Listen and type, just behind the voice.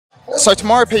So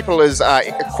Tomorrow People is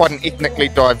quite an ethnically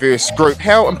diverse group.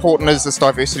 How important is this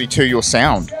diversity to your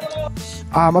sound?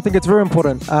 I think it's very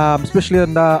important, especially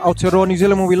in Aotearoa, New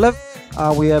Zealand, where we live.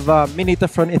 We have many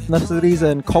different ethnicities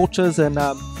and cultures, and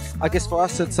I guess for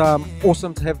us it's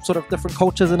awesome to have sort of different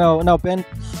cultures in our band.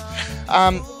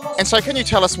 And so can you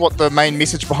tell us what the main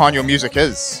message behind your music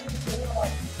is?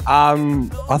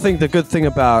 I think the good thing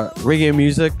about reggae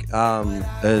music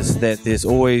is that there's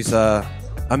always a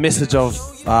message of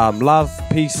love,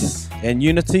 peace and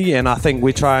unity, and I think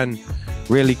we try and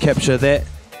really capture that.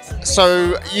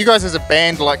 So you guys as a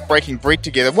band like breaking bread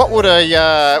together. What would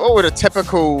a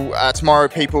typical Tomorrow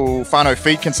People whānau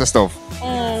feed consist of?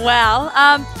 Oh, well,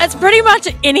 it's pretty much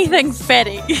anything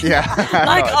fatty. Yeah.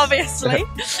 Like, Nice. obviously.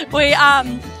 We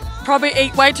probably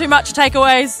eat way too much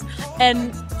takeaways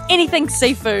and anything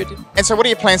seafood. And so what are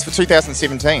your plans for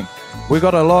 2017? We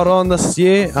got a lot on this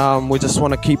year. We just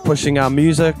want to keep pushing our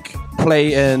music,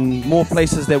 play in more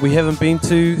places that we haven't been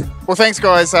to. Well, thanks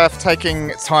guys for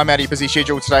taking time out of your busy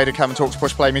schedule today to come and talk to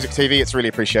Push Play Music TV. It's really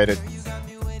appreciated.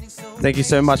 Thank you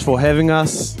so much for having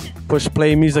us. Push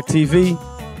Play Music TV.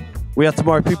 We are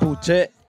Tomorrow People. Chat.